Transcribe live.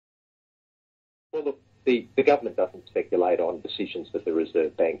Well, look, the government doesn't speculate on decisions that the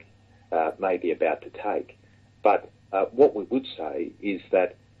Reserve Bank may be about to take. But what we would say is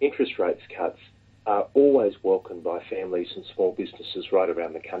that interest rates cuts are always welcomed by families and small businesses right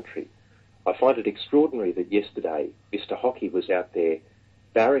around the country. I find it extraordinary that yesterday Mr Hockey was out there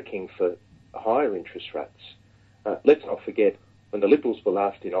barracking for higher interest rates. Let's not forget, when the Liberals were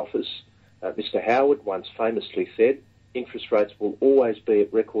last in office, Mr Howard once famously said interest rates will always be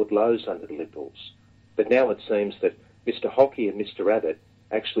at record lows under the Liberals. But now it seems that Mr Hockey and Mr Abbott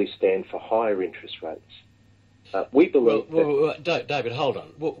actually stand for higher interest rates. We believe David, hold on.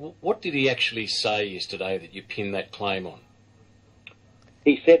 What did he actually say yesterday that you pinned that claim on?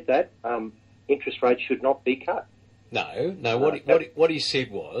 He said that interest rates should not be cut. No. What he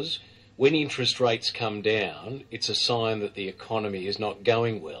said was, when interest rates come down, it's a sign that the economy is not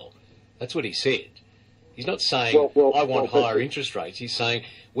going well. That's what he said. He's not saying, I want higher interest rates. He's saying,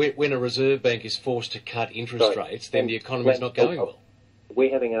 when a Reserve Bank is forced to cut interest rates, then the economy is not going well. Are we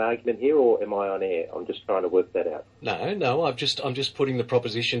having an argument here, or am I on air? I'm just trying to work that out. No, I'm just putting the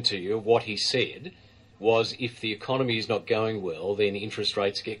proposition to you of what he said was, if the economy is not going well, then interest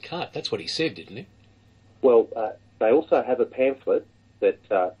rates get cut. That's what he said, didn't he? Well, they also have a pamphlet that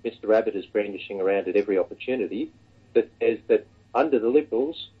Mr Abbott is brandishing around at every opportunity that says that under the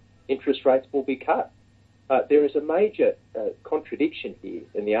Liberals, interest rates will be cut. There is a major contradiction here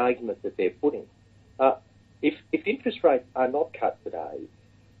in the argument that they're putting. If interest rates are not cut today,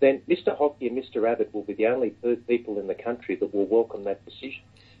 then Mr Hockey and Mr Abbott will be the only people in the country that will welcome that decision.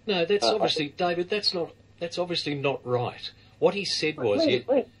 No, that's obviously, David. That's obviously not right. What he said was,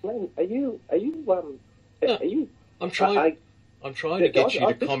 Glenn, are you? I'm trying to get you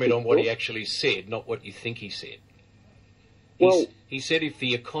to comment on what he actually said, not what you think he said. He said if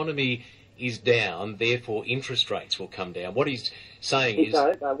the economy is down, therefore interest rates will come down. What he's saying is...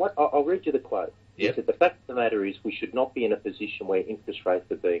 I'll read you the quote. Yep. He said, the fact of the matter is we should not be in a position where interest rates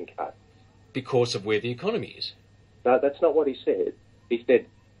are being cut. Because of where the economy is. No, that's not what he said. He said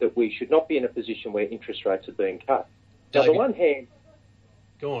that we should not be in a position where interest rates are being cut. Now, on the one hand...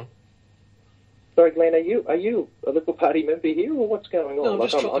 Go on. Sorry, Glenn, are you a Liberal Party member here, or what's going on? No,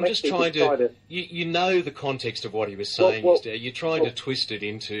 I'm just trying to... You know the context of what he was saying. You're trying to twist it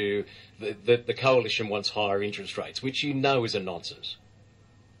into the coalition wants higher interest rates, which you know is a nonsense.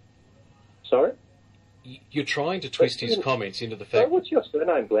 Sorry? You're trying to twist his comments into the fact... Sorry, what's your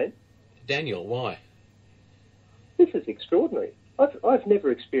surname, Glenn? Daniel, why? This is extraordinary. I've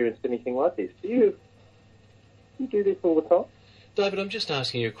never experienced anything like this. Do you do this all the time? David, I'm just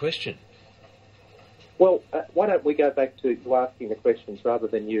asking you a question. Well, why don't we go back to you asking the questions rather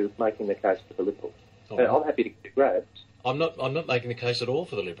than you making the case for the Liberals? I'm happy to get grabbed. I'm not making the case at all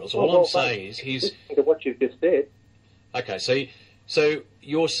for the Liberals. All I'm saying is he's... Listening to what you've just said... Okay, so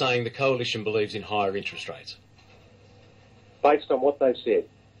you're saying the coalition believes in higher interest rates? Based on what they've said,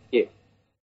 yes.